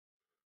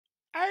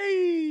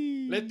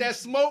Hey, Let that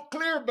smoke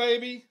clear,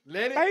 baby.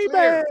 Let it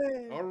clear.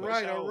 baby. All For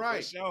right, all sure, for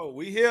right. sure.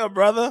 We here,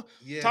 brother.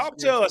 Yes, Talk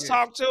to yes, us. yes.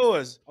 Talk to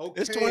us.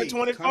 It's Okay,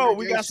 2024. congregation.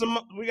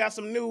 We got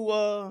some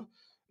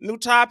new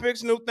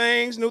topics, new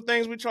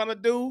things we trying to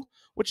do.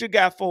 What you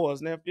got for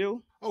us,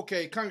 nephew?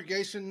 Okay,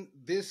 congregation,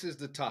 this is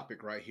the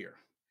topic right here.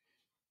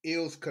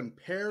 Is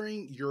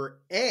comparing your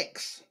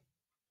ex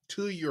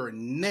to your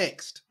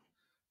next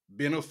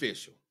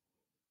beneficial?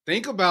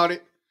 Think about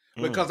it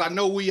Mm, because I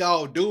know we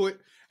all do it.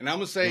 And I'm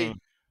going to mm, say,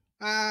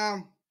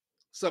 um,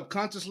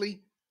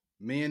 subconsciously,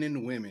 men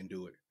and women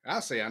do it. I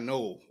say, I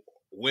know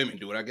women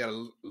do it. I got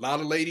a lot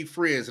of lady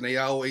friends and they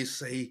always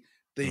say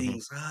hmm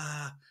things,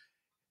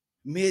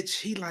 Mitch,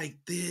 he like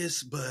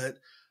this, but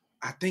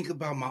I think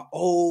about my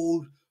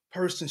old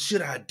person.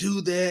 Should I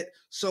do that?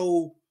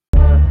 So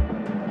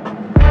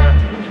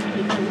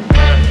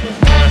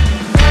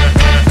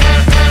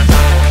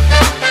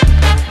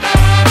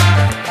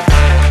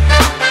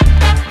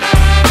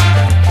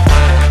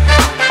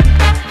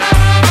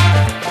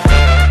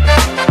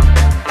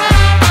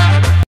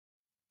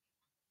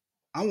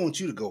I want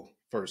you to go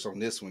first on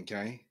this one,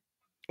 Kane.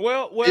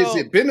 Well, Is well.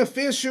 it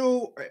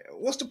beneficial?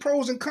 What's the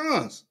pros and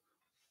cons?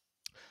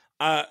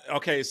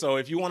 Okay. So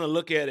if you want to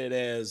look at it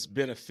as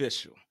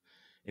beneficial,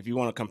 if you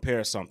want to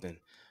compare something,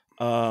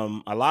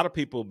 a lot of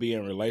people be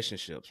in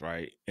relationships,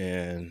 right?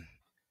 And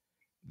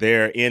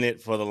they're in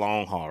it for the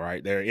long haul,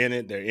 right?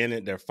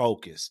 They're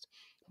focused.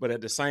 But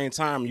at the same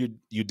time,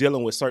 you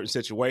dealing with certain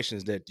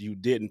situations that you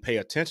didn't pay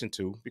attention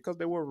to because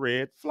they were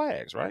red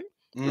flags, right?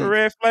 They were Mm,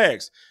 red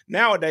flags.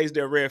 Nowadays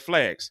they're red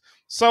flags.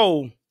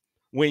 So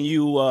when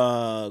you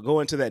go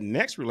into that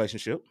next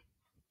relationship,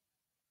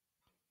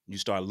 you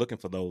start looking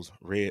for those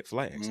red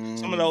flags.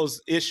 Some of mm,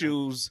 those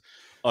issues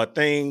are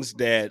things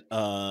that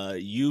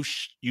you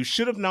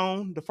should have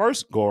known the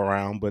first go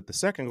around, but the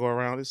second go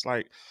around, it's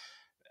like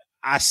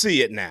I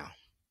see it now.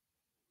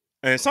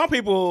 And some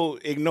people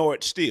ignore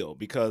it still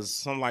because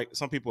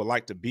some people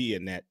like to be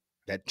in that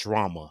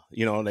drama.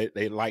 You know,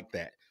 they like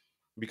that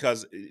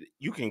because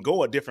you can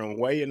go a different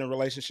way in a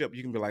relationship.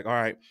 You can be like, all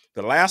right,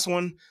 the last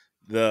one,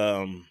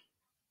 the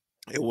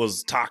it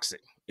was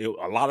toxic. A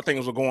lot of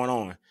things were going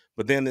on,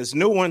 but then this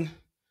new one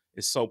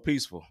is so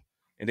peaceful,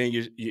 and then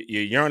you're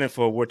yearning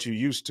for what you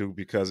used to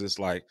because it's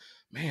like,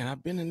 man,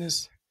 I've been in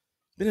this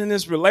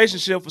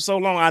relationship for so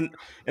long.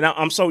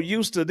 I'm so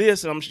used to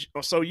this, and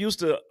I'm so used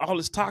to all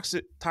this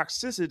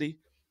toxicity.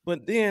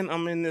 But then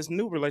I'm in this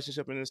new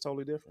relationship, and it's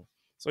totally different.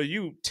 So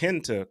you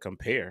tend to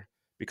compare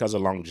because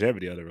of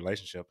longevity of the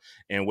relationship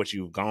and what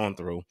you've gone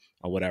through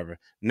or whatever.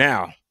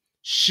 Now,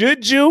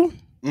 should you?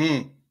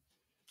 mm.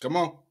 Come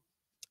on.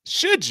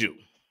 Should you?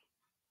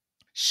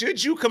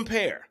 Should you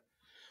compare?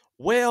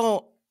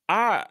 Well,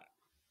 I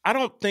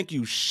don't think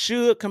you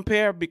should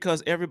compare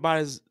because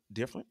everybody's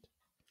different.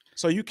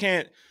 So you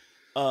can't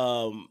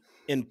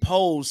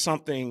impose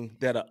something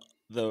that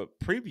the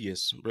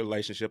previous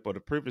relationship or the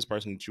previous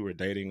person that you were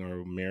dating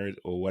or married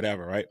or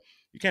whatever, right?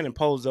 You can't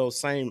impose those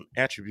same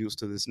attributes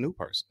to this new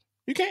person.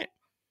 You can't.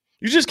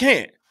 You just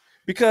can't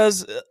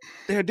because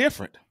they're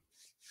different.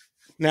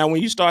 Now,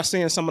 when you start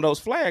seeing some of those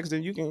flags,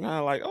 then you can kind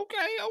of like,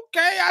 okay,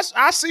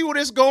 I see where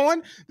this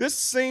going. This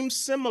seems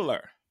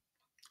similar.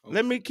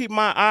 Let me keep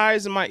my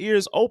eyes and my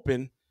ears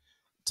open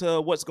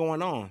to what's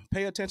going on.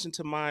 Pay attention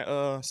to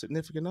my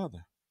significant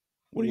other.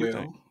 What do you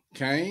think? Well,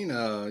 Kane,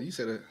 you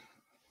said a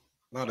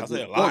lot I of said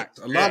good a lot. points.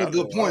 A lot Yeah, of I said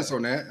good a points lot.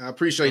 on that. I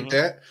appreciate Mm-hmm.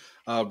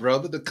 that,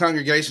 brother. The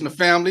congregation, the Mm-hmm.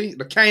 family,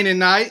 the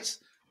Canaanites.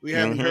 We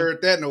haven't Mm-hmm.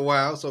 heard that in a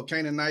while. So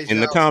Canaanites, In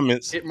the y'all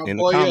comments, hit my in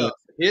the boy up. comments,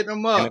 Hit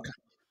him in the up.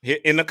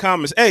 hit in the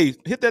comments. Hey,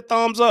 hit that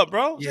thumbs up,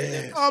 bro. Hit that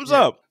Yes, thumbs yes,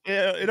 up.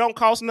 Yeah, it don't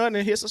cost nothing.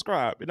 And hit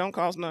subscribe. It don't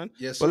cost nothing.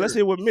 yes, But let's sir.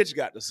 hear what Mitch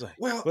got to say.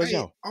 Well, Let's hey,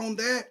 go. on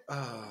that,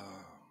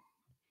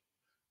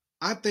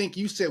 I think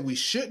you said we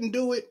shouldn't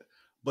do it,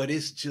 but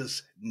it's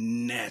just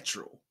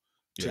natural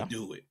to Yeah,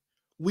 do it.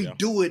 We yeah.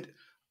 do it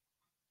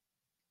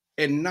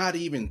and not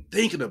even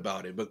thinking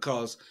about it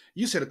because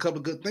you said a couple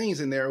of good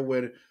things in there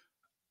where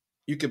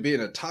you could be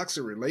in a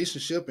toxic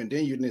relationship and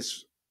then you're in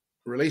this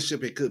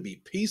relationship, it could be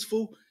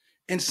peaceful.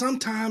 And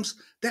sometimes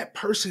that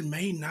person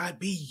may not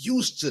be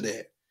used to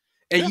that.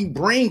 And Yeah. you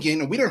bring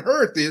in, and we done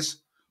heard this,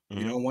 we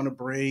Mm-hmm. don't want to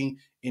bring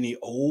any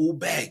old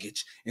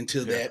baggage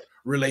into Yeah. that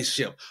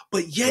relationship.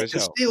 But yet For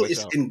it's sure. still For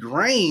it's sure.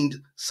 ingrained Yeah.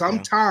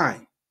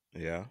 sometime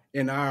Yeah.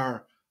 in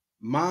our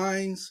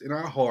minds, in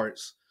our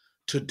hearts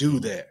to do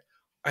Mm-hmm. that.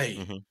 Hey,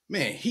 Mm-hmm.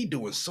 man, he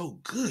doing so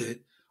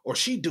good, or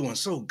she doing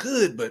so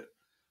good, but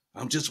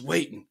I'm just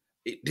waiting.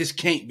 This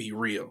can't be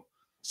real.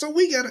 So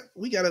we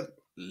gotta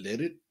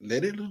let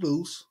it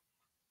loose.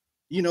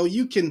 You know,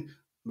 you can.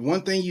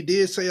 One thing you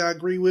did say I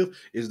agree with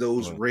is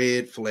those Well,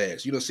 red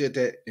flags. You know, said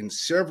that in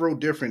several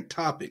different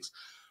topics.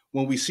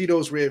 When we see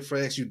those red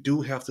flags, you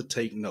do have to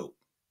take note,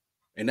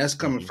 and that's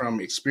coming mm-hmm. from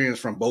experience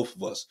from both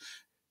of us.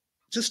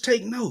 Just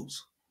take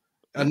notes.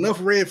 Yeah. Enough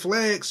red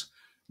flags.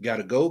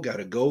 Gotta go.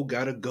 Gotta go.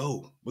 Gotta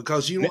go.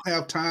 Because you Ne- don't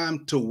have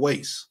time to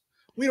waste.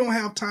 We don't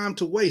have time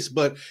to waste.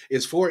 But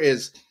as far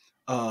as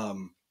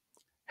um,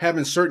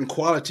 having certain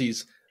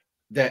qualities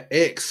that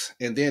X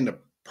and then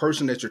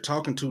person that you're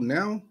talking to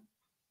now,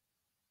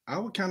 I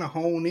would kind of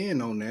hone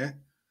in on that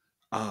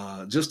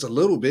just a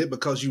little bit,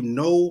 because you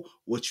know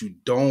what you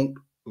don't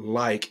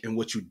like and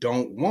what you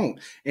don't want.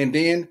 And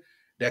then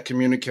that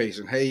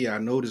communication, hey, I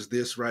noticed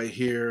this right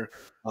here,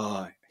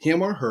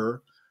 him or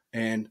her,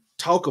 and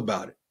talk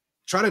about it.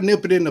 Try to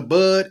nip it in the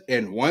bud.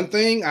 And one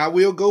thing I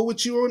will go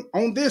with you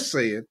on this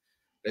saying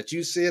that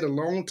you said a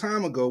long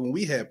time ago when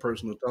we had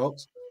personal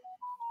talks,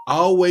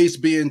 always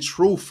being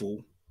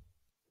truthful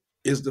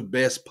is the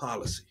best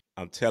policy.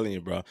 I'm telling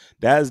you, bro,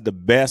 that is the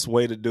best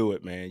way to do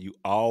it, man. You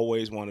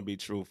always want to be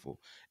truthful.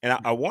 And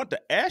I want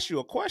to ask you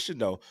a question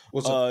though.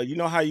 What's up? You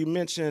know how you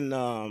mentioned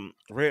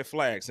red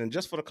flags, and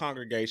just for the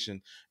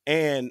congregation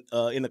and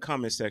in the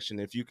comment section,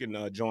 if you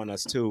can join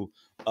us too.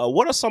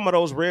 What are some of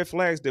those red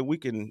flags that we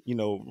can,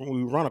 when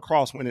we run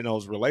across when in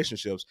those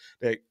relationships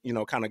that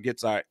kind of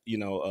gets our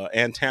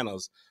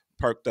antennas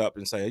perked up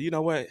and say, you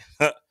know what,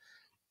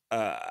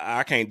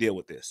 I can't deal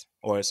with this,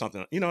 or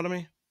something. You know what I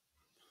mean?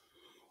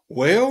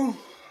 Well,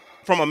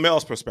 From a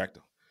male's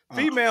perspective. uh,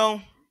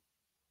 Female,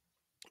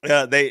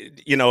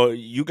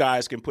 you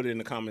guys can put it in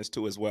the comments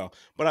too as well.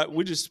 But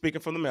we're just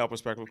speaking from the male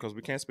perspective because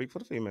we can't speak for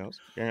the females,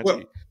 well,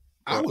 guarantee.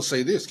 I But would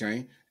say this,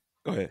 Kane.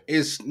 go ahead.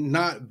 It's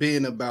not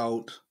being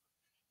about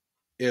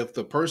if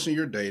the person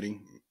you're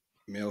dating,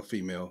 male,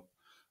 female,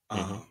 Hmm.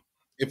 uh,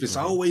 if it's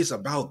Hmm. always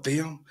about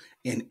them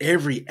in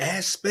every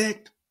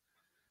aspect,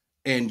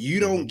 and you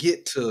don't Hmm.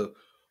 get to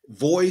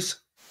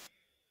voice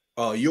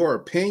your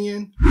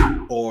opinion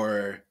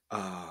or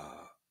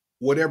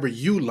whatever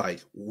you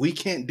like, we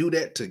can't do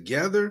that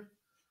together.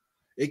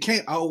 It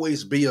can't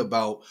always be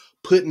about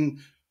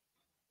putting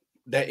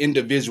that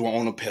individual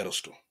on a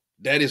pedestal.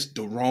 That is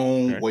the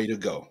wrong Okay. way to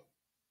go.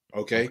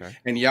 Okay. Okay.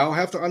 And y'all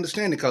have to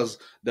understand it, because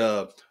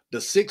the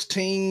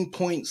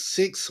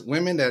 16.6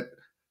 women that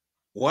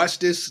watch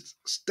this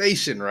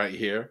station right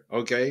here,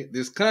 okay,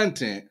 this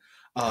content,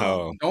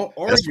 Oh, don't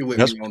that's argue with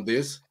that's. me on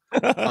this,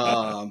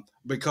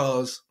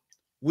 because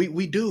we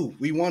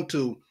want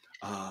to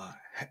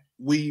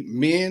we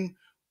men,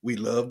 we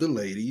love the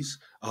ladies,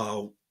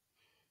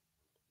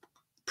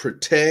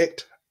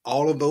 protect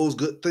all of those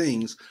good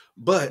things,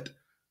 but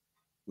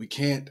we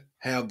can't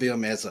have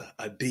them as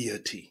a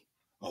deity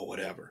or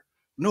whatever.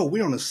 No,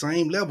 we're on the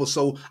same level.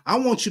 So I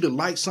want you to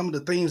like some of the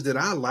things that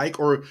I like,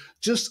 or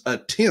just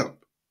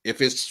attempt. If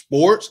it's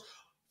sports,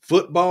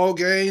 football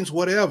games,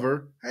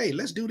 whatever, hey,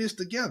 let's do this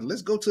together.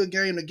 Let's go to a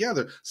game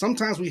together.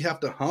 Sometimes we have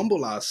to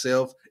humble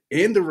ourselves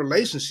in the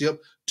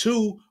relationship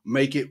to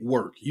make it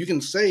work. You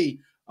can say,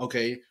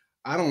 okay,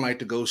 I don't like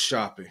to go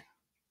shopping,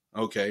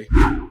 okay,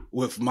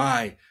 with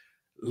my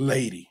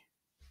lady,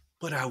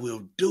 but I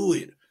will do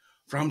it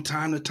from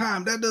time to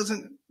time. That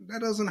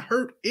doesn't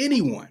hurt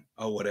anyone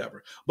or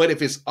whatever. But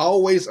if it's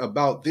always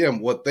about them,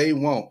 what they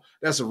want,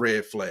 that's a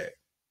red flag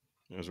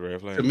That's a red to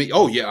flag. me.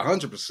 Oh Okay. yeah,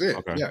 100%.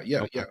 Okay. Yeah,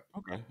 yeah, Okay. yeah.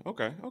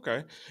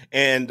 Okay.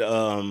 And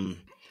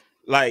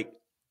like,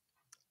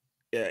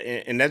 yeah,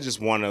 and that's just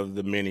one of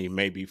the many,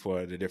 maybe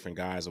for the different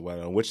guys or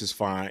whatever, which is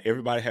fine.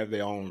 Everybody have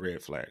their own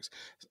red flags.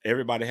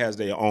 Everybody has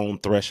their own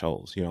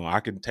thresholds. I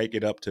can take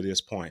it up to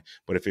this point,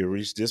 but if it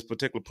reached this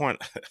particular point,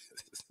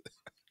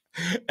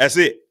 that's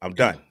it. I'm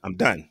Yeah. done. I'm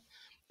done.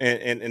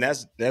 And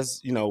that's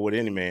with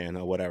any man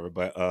or whatever.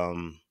 But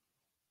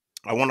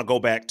I want to go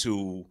back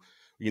to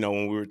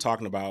when we were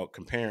talking about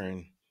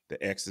comparing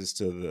the exes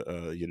to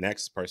the your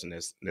next person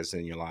that's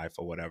in your life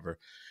or whatever.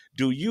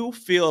 Do you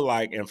feel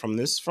like, and from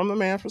the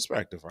man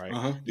perspective, right?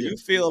 Uh-huh. Do Yeah. you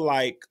feel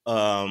like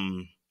a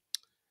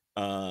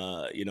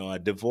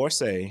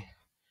divorcee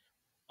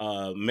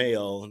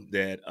male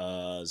that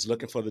is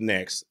looking for the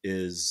next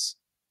is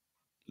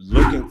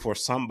looking for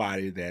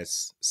somebody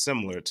that's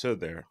similar to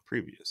their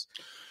previous?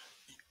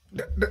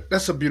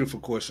 That's a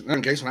beautiful question.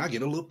 In case when I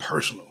get a little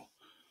personal.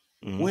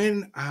 Hmm.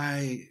 When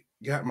I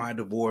got my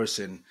divorce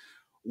and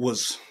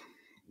was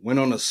went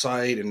on a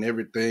site and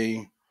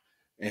everything,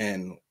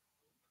 and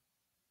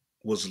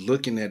was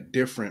looking at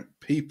different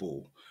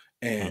people,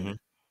 Hmm. and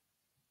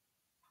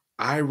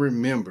I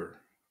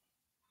remember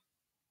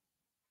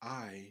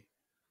I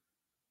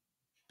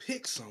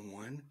picked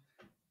someone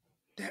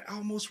that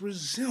almost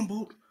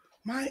resembled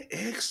my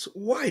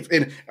ex-wife.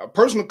 And a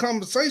personal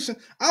conversation,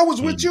 I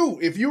was with Hmm. you.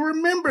 If you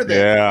remember that,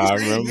 Yeah, you I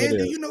say, hey remember man, do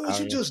this. you know what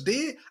you just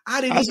did?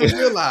 I didn't I even said,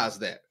 realize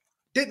that.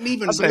 Didn't I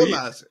even said,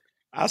 realize it.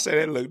 I said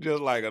it looked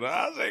just like it.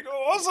 I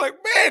was like,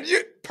 man,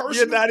 you're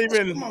Personal not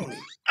even. testimony.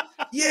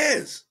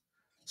 Yes.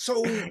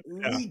 So Yeah,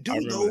 we I do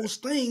remember those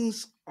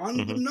things that. Hmm.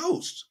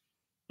 unbeknownst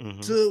Hmm.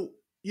 to,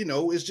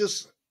 it's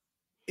just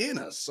in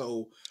us.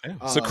 So Yeah,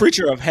 it's a uh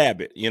creature of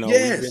habit. We've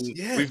yes, been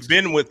we've yes.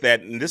 been with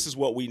that, and this is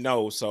what we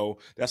know. So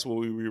that's what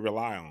we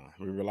rely on.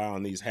 We rely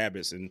on these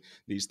habits and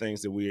these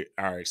things that we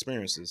our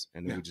experiences,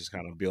 and then Yeah. we just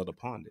kind of build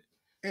upon it.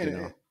 and You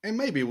know. and and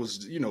maybe it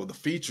was the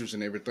features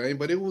and everything,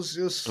 but it was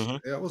just Hmm.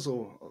 that was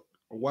a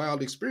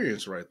wild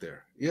experience right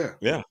there. Yeah.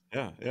 Yeah,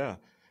 yeah, yeah.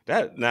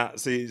 That now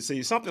see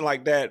something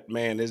like that,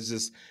 man, is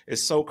just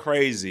it's so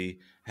crazy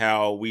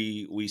how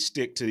we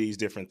stick to these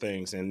different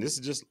things. And this is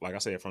just like I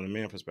said from the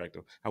man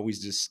perspective, how we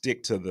just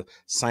stick to the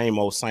same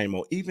old,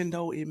 even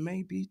though it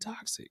may be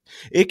toxic.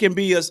 It can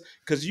be us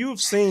because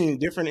you've seen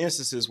different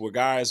instances where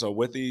guys are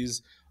with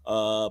these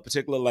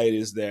particular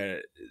ladies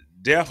that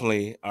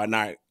definitely are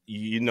not,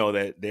 you know,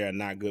 that they're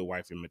not good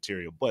wifey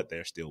material, but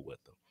they're still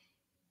with them,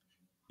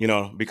 you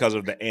know, because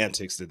of the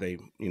antics that they,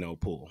 you know,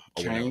 pull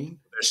or whatever. Kane,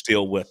 They're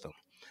still with them.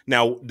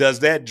 Now,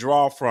 does that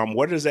draw from?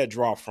 Where does that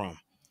draw from?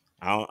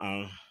 I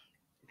don't,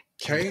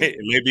 Kane.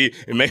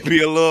 it may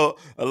be a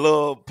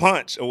little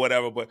punch or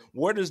whatever, but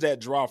where does that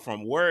draw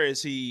from? Where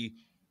is he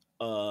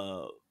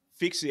uh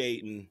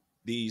fixating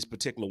these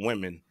particular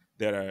women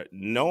that are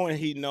knowing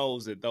he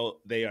knows that though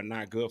they are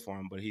not good for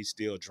him, but he's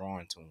still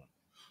drawn to them?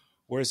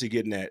 Where is he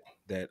getting that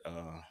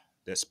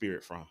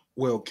spirit from?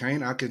 Well,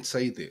 Kane, I can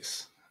say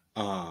this.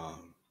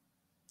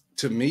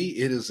 To me,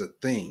 it is a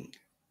thing.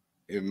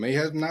 It may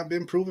have not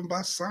been proven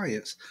by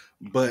science,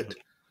 but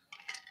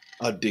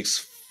a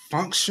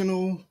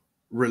dysfunctional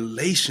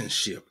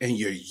relationship and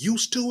you're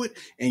used to it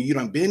and you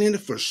done been in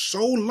it for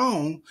so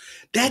long,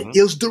 that Mm-hmm.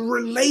 is the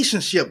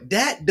relationship.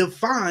 That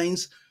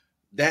defines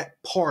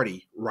that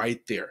party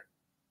right there.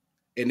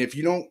 And if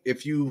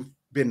you've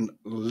been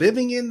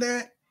living in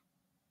that,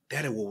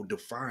 that it will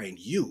define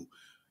you.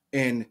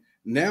 And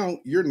now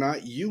you're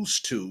not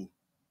used to,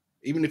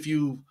 even if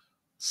you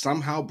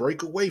somehow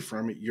break away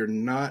from it, you're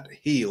not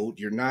healed.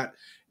 You're not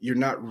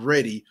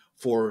ready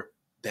for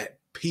that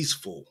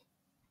peaceful,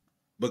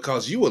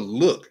 because you will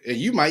look and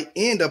you might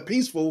end a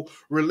peaceful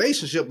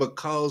relationship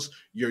because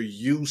you're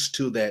used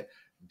to that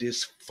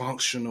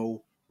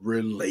dysfunctional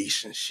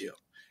relationship.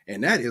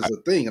 And that is a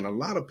thing. And a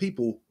lot of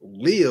people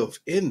live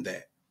in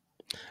that.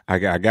 I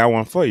got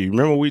one for you.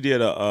 Remember we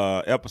did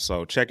a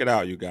episode. Check it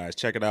out, you guys.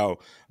 Check it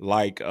out.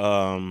 Like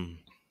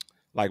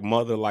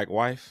mother, like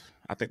wife.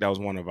 I think that was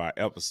one of our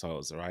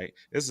episodes, right?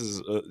 This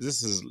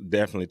is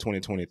definitely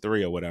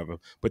 2023 or whatever.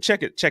 But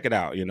check it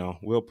out. You know,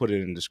 we'll put it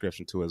in the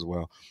description too as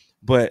well.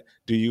 But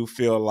do you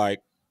feel like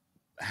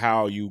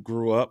how you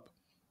grew up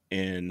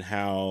and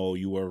how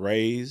you were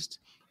raised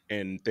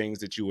and things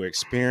that you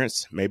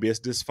experienced, maybe it's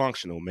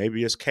dysfunctional,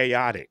 maybe it's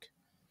chaotic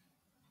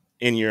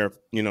in your,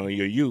 you know,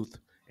 your youth,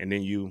 and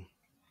then you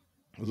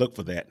look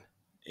for that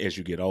as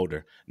you get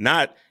older.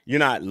 Not you're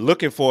not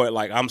looking for it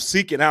like I'm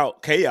seeking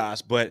out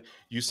chaos, but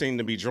you seem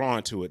to be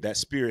drawn to it. That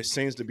spirit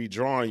seems to be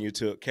drawing you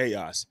to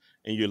chaos,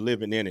 and you're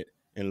living in it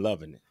and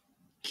loving it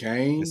in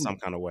Kane, some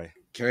kind of way.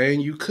 Kane,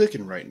 you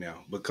cooking right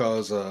now,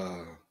 because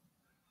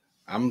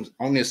I'm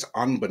on this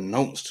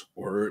unbeknownst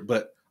word,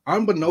 but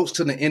unbeknownst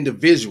to the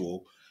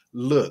individual,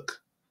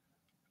 look,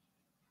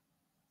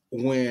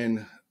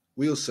 when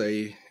we'll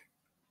say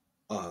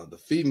the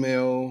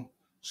female,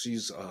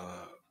 she's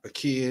a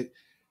kid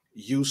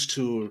used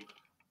to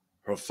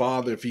her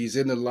father, if he's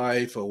in the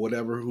life or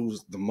whatever,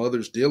 who's the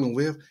mother's dealing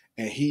with,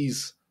 and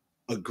he's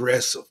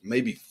aggressive,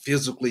 maybe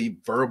physically,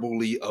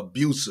 verbally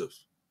abusive.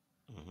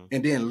 Mm-hmm.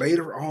 And then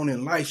later on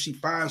in life, she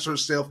finds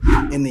herself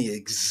in the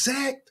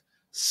exact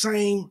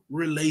same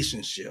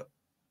relationship.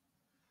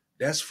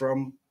 That's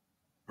from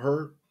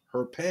her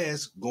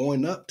past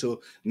going up to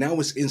now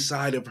it's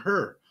inside of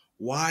her.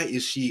 Why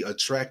is she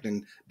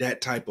attracting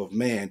that type of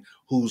man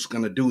who's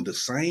going to do the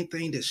same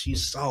thing that she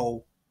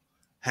saw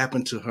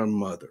happen to her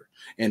mother?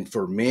 And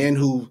for men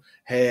who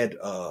had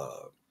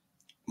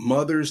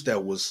mothers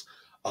that was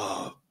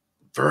uh,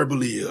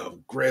 verbally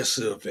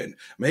aggressive and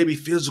maybe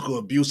physical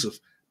abusive,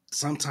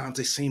 sometimes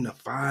they seem to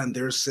find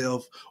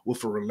themselves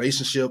with a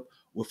relationship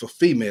with a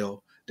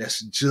female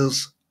that's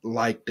just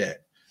like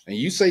that. And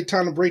you say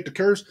time to break the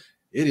curse,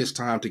 it is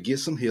time to get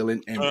some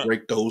healing and Uh,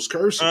 break those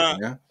curses, uh,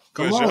 man.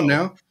 for Come on sure,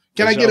 now.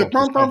 Can for I get a sure, for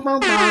pum sure. pum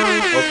pum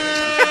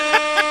pum?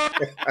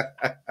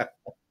 Okay.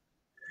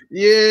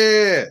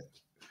 Yeah.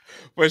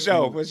 For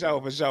sure, for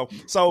sure, for sure.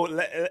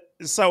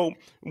 So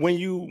when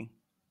you,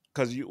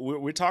 because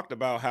we talked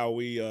about how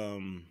we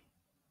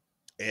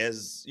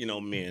as you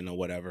know men or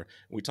whatever,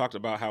 we talked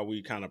about how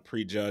we kind of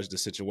prejudge the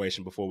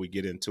situation before we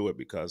get into it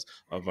because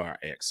of our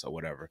ex or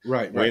whatever.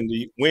 Right, right. When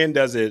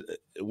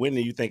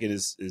do you think it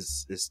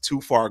is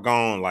too far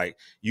gone, like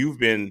you've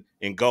been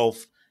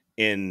engulfed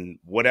in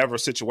whatever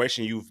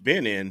situation you've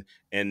been in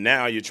and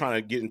now you're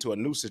trying to get into a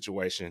new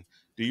situation?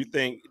 do you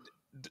think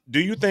do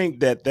you think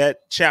that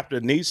that chapter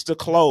needs to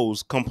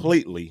close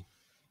completely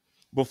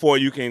before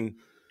you can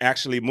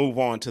actually move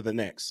on to the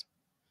next?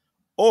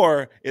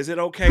 Or is it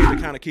okay to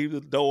kind of keep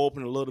the door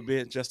open a little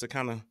bit just to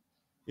kind of,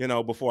 you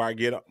know, before I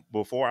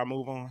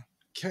move on?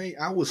 Okay,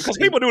 I would Because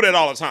say, people do that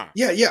all the time.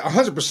 yeah, yeah,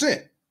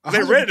 100%.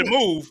 They're ready to 100%.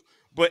 move,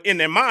 but in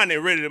their mind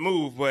they're ready to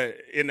move, but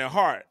in their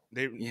heart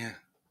Yeah.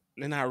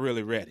 they're not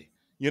really ready.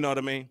 You know what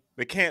I mean?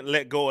 They can't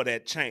let go of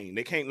that chain.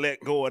 They can't let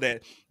go of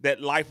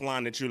that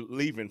lifeline that you're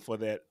leaving for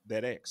that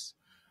ex.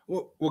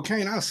 Well,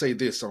 Kane, I'll say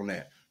this on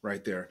that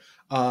right there.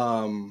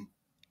 Um,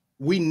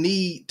 we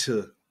need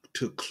to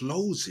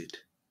close it.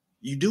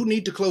 You do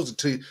need to close it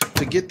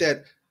to get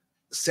that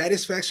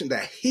satisfaction,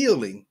 that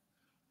healing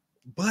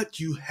but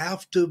you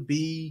have to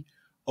be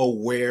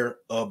aware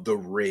of the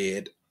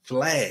red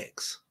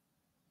flags.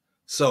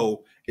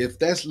 So if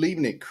that's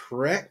leaving it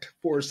correct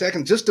for a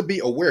second, just to be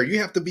aware, you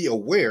have to be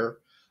aware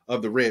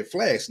of the red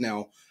flags.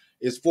 Now,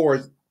 as far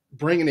as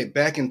bringing it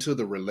back into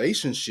the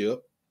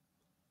relationship,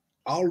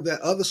 all of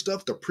that other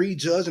stuff, the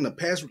prejudge and the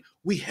past,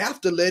 we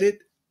have to let it,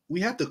 we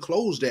have to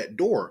close that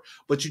door.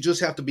 But you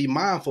just have to be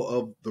mindful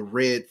of the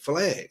red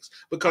flags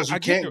because you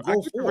can't I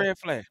go get the forward. red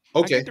flag. I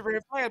Okay. get the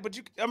red flag, but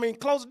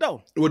close the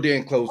door. Well,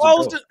 then close the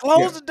door.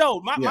 Close Yeah. the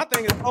door. Yeah. My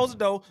thing is close the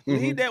door.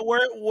 Leave that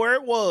where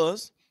it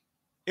was.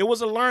 It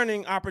was a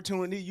learning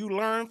opportunity. You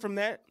learn from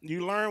that.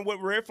 You learn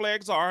what red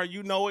flags are.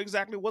 You know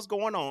exactly what's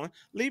going on.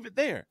 Leave it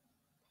there.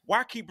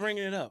 Why keep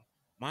bringing it up?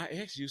 My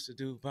ex used to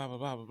do blah blah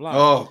blah blah blah.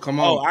 Oh, come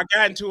on. Oh, I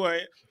got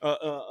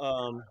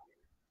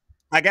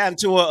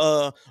into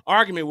a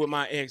argument with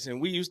my ex,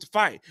 and we used to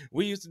fight.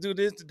 We used to do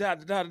this, da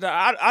da da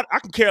da. I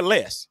can care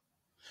less.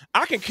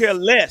 I can care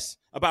less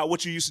about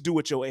what you used to do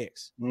with your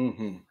ex.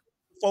 Mm-hmm.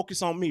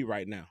 Focus on me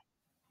right now.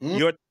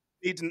 Your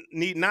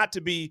need not to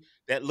be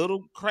that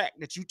little crack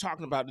that you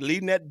talking about,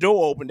 leaving that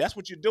door open. That's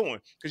what you're doing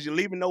because you're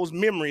leaving those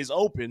memories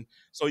open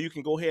so you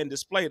can go ahead and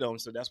display them.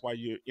 So that's why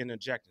you're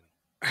interjecting.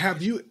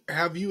 Have you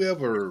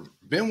ever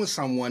been with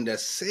someone that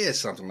said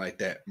something like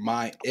that?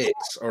 My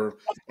ex, or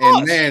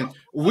and man,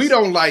 we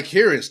don't like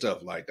hearing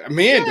stuff like that.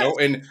 Men don't,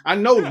 and I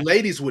know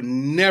ladies would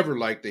never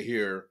like to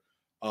hear.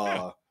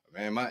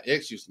 Man, my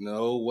ex used to.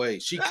 No way,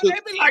 she could.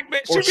 Be like,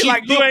 Or she be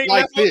like, you ain't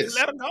like this.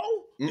 let her go.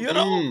 You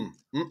know,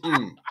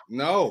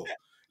 no,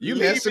 you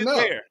leave messing it up.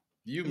 there.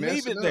 You Leave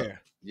messing it up.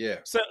 there. Yeah.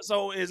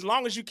 So as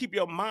long as you keep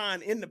your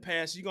mind in the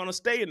past, you're gonna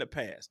stay in the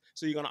past.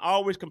 So you're gonna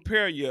always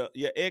compare your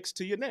ex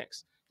to your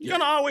next. You're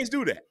gonna always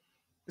do that.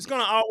 It's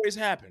gonna always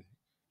happen.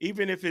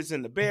 Even if it's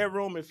in the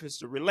bedroom, if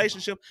it's a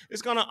relationship,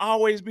 it's gonna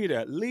always be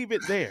there. Leave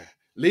it there.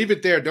 Leave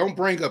it there. Don't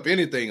bring up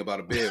anything about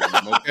a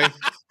bedroom, okay?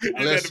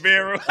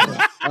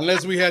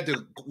 Unless we had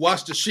to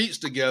wash the sheets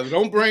together.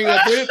 Don't bring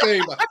up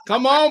anything.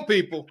 Come on,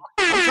 people.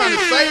 I'm trying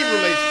to save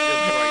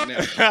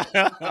relationships right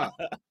now.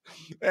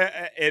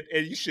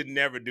 And you should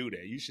never do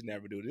that. You should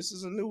never do it. This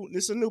is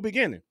a new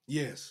beginning.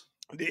 Yes.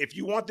 If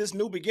you want this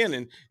new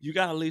beginning, you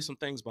got to leave some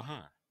things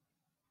behind.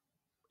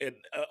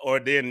 Or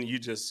then you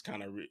just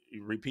kind of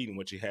repeating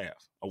what you have,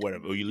 or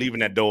whatever. Or you leaving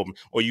that door open,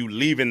 or you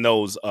leaving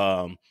those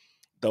how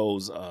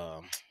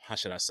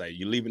should I say?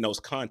 You leaving those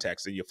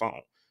contacts in your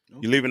phone.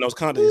 You leaving those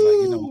contacts, like,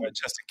 you know what,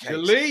 just in case.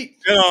 Delete.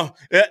 You know,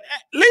 leave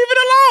it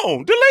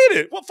alone.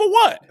 Delete it. What for?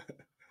 What?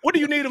 What do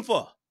you need them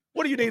for?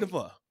 What do you need them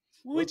for?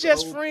 We're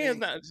just friends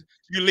now.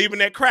 You're leaving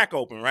that crack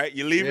open, right?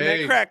 You're leaving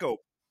that crack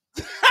open.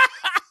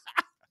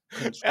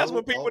 That's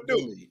what people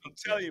do. I'm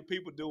telling you,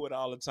 people do it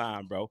all the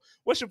time, bro.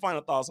 What's your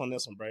final thoughts on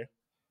this one, bro?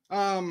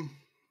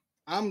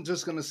 I'm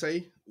just gonna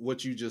say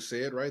what you just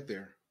said right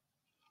there.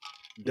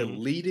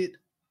 Delete it.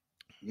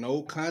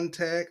 No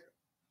contact.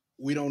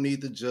 We don't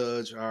need to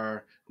judge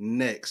our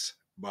next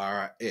by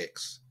our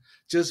ex.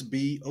 Just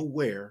be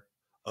aware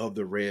of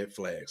the red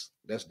flags.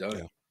 That's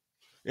done.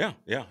 Yeah.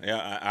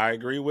 I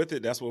agree with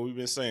it. That's what we've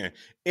been saying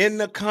in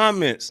the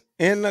comments,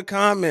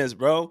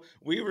 bro.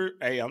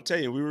 I'm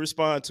telling you, we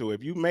respond to it.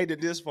 If you made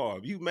it this far,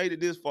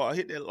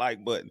 hit that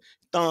like button,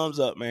 thumbs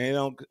up,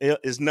 man.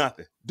 It's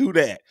nothing. Do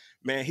that,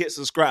 man. Hit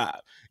subscribe.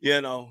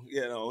 Hit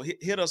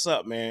us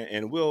up, man,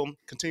 and we'll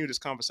continue this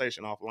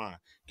conversation offline,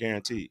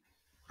 guaranteed.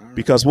 Right.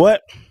 Because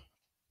what?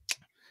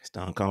 It's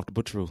the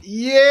uncomfortable truth.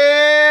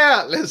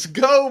 Yeah, let's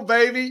go,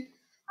 baby.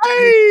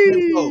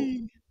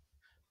 Hey,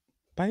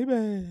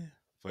 baby.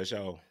 For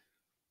sure.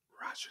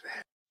 Roger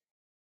that.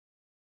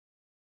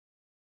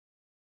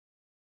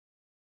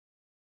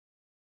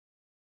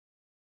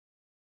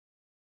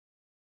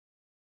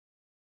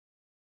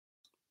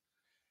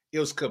 It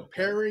was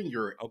comparing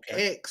your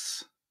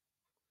ex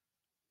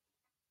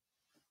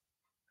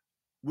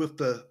with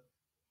the.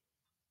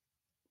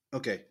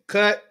 Okay,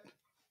 cut.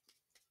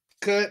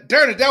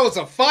 Darn it, that was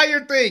a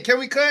fire thing. Can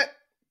we cut?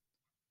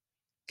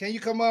 Can you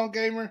come on,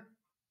 gamer?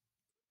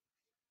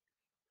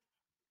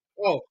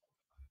 Oh,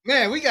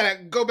 man, we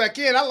gotta go back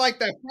in. I like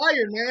that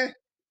fire, man.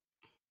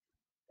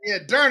 Yeah,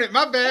 darn it,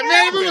 my bad.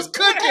 Man, we was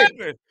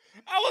cooking.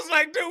 I was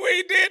like, dude,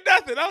 we did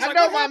nothing. I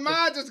know my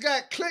mind just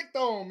got clicked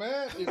on,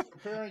 man. It's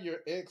comparing your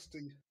ex to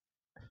you.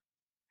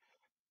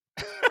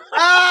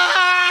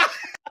 Ah!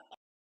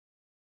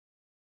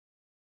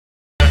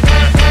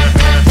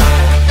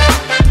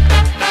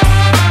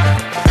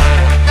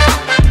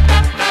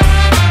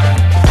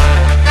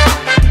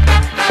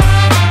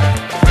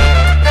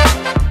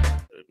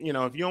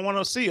 If you don't want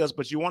to see us,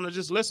 but you want to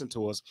just listen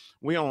to us,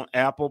 we on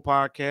Apple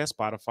Podcasts,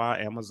 Spotify,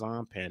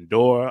 Amazon,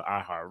 Pandora,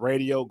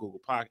 iHeartRadio, Google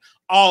Podcast,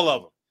 all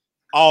of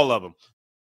them.